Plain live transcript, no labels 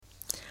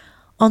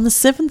On the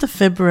 7th of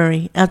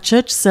February, our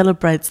church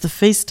celebrates the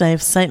feast day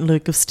of St.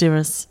 Luke of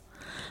Styrus.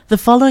 The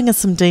following are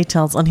some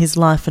details on his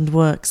life and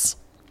works.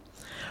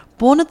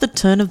 Born at the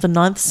turn of the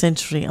 9th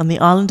century on the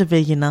island of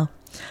Aegina,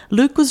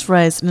 Luke was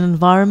raised in an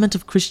environment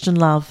of Christian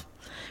love,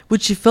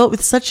 which he felt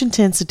with such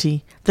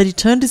intensity that he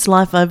turned his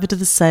life over to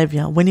the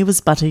Saviour when he was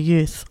but a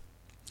youth.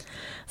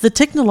 The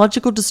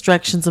technological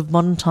distractions of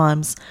modern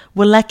times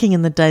were lacking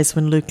in the days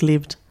when Luke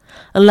lived,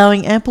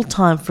 allowing ample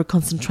time for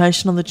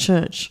concentration on the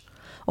church,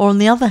 or on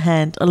the other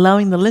hand,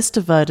 allowing the less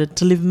devoted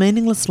to live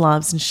meaningless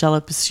lives in shallow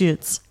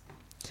pursuits.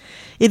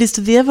 It is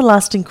to the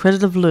everlasting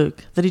credit of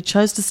Luke that he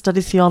chose to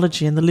study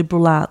theology and the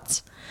liberal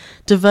arts,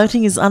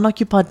 devoting his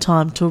unoccupied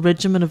time to a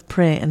regimen of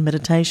prayer and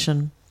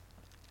meditation.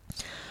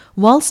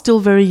 While still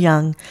very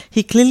young,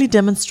 he clearly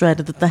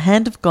demonstrated that the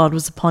hand of God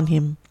was upon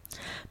him,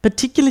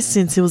 particularly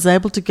since he was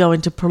able to go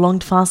into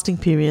prolonged fasting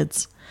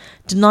periods,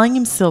 denying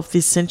himself the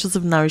essentials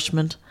of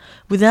nourishment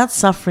without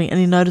suffering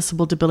any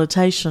noticeable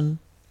debilitation.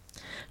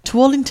 To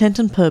all intent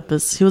and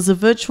purpose, he was a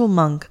virtual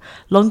monk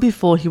long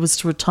before he was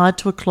to retire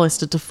to a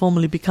cloister to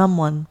formally become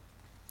one.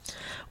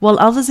 While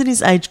others in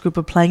his age group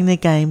were playing their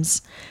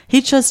games,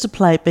 he chose to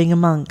play at being a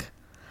monk.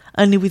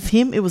 Only with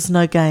him it was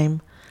no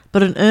game,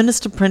 but an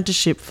earnest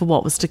apprenticeship for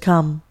what was to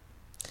come.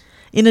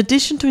 In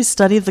addition to his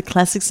study of the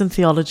classics and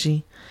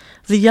theology,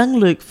 the young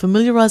Luke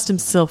familiarised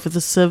himself with the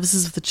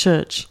services of the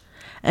church,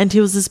 and he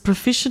was as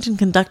proficient in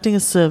conducting a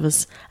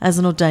service as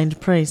an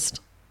ordained priest.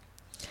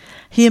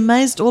 He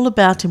amazed all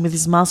about him with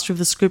his mastery of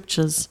the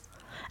Scriptures,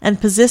 and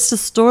possessed a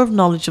store of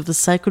knowledge of the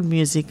sacred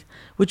music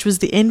which was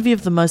the envy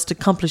of the most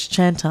accomplished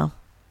chanter.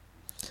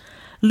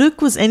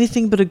 Luke was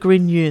anything but a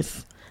green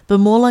youth, but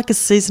more like a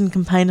seasoned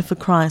campaigner for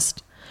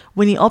Christ,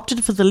 when he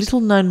opted for the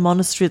little-known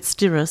monastery at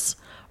Styrus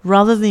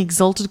rather than the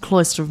exalted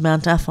cloister of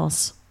Mount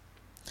Athos.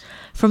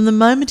 From the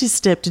moment he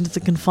stepped into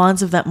the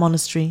confines of that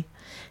monastery,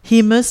 he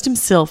immersed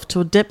himself to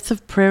a depth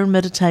of prayer and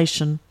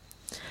meditation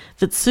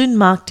that soon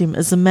marked him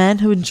as a man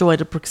who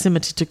enjoyed a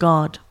proximity to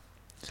God.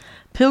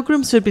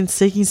 Pilgrims who had been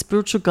seeking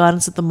spiritual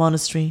guidance at the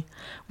monastery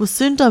were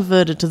soon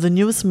diverted to the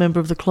newest member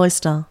of the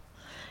cloister,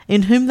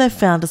 in whom they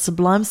found a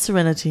sublime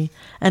serenity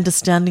and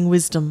astounding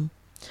wisdom,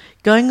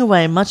 going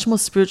away much more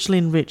spiritually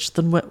enriched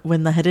than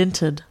when they had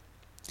entered.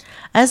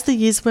 As the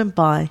years went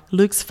by,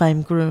 Luke's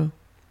fame grew.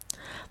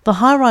 The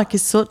hierarchy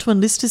sought to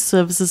enlist his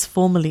services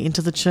formally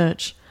into the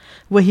church,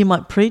 where he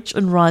might preach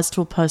and rise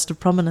to a post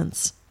of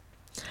prominence.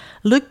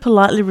 Luke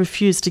politely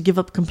refused to give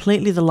up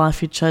completely the life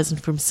he had chosen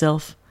for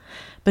himself,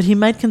 but he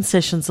made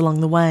concessions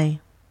along the way.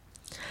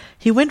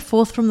 He went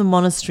forth from the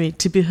monastery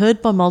to be heard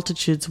by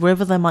multitudes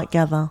wherever they might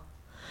gather,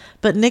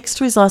 but next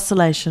to his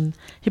isolation,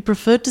 he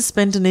preferred to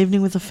spend an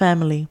evening with the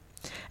family,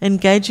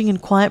 engaging in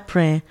quiet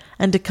prayer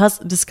and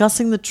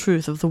discussing the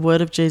truth of the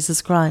word of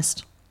Jesus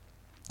Christ.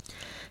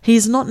 He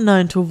is not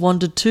known to have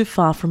wandered too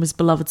far from his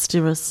beloved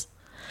Styrus,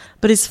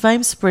 but his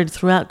fame spread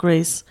throughout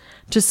Greece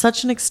to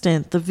such an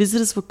extent that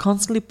visitors were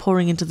constantly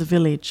pouring into the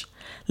village,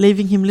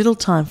 leaving him little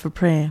time for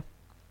prayer.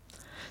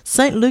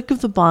 St. Luke of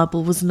the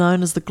Bible was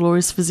known as the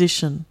glorious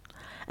physician,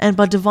 and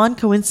by divine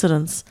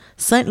coincidence,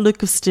 St.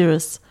 Luke of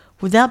Styrus,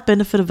 without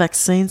benefit of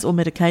vaccines or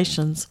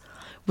medications,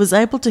 was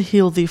able to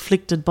heal the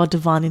afflicted by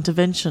divine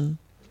intervention.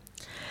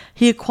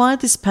 He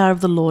acquired this power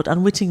of the Lord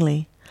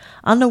unwittingly,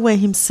 unaware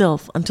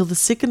himself until the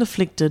sick and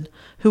afflicted,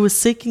 who were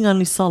seeking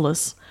only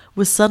solace,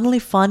 were suddenly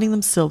finding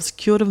themselves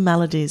cured of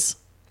maladies.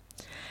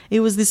 It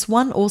was this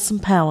one awesome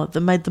power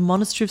that made the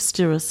monastery of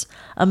Styrus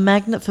a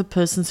magnet for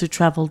persons who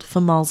travelled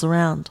for miles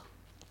around.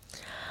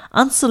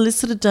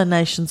 Unsolicited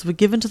donations were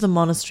given to the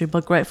monastery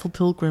by grateful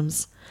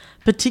pilgrims,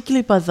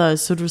 particularly by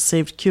those who had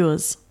received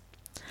cures.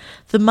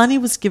 The money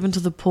was given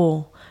to the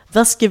poor,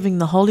 thus giving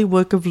the holy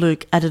work of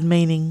Luke added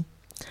meaning.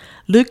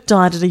 Luke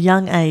died at a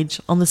young age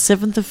on the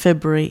 7th of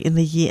February in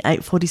the year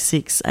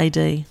 846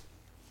 AD.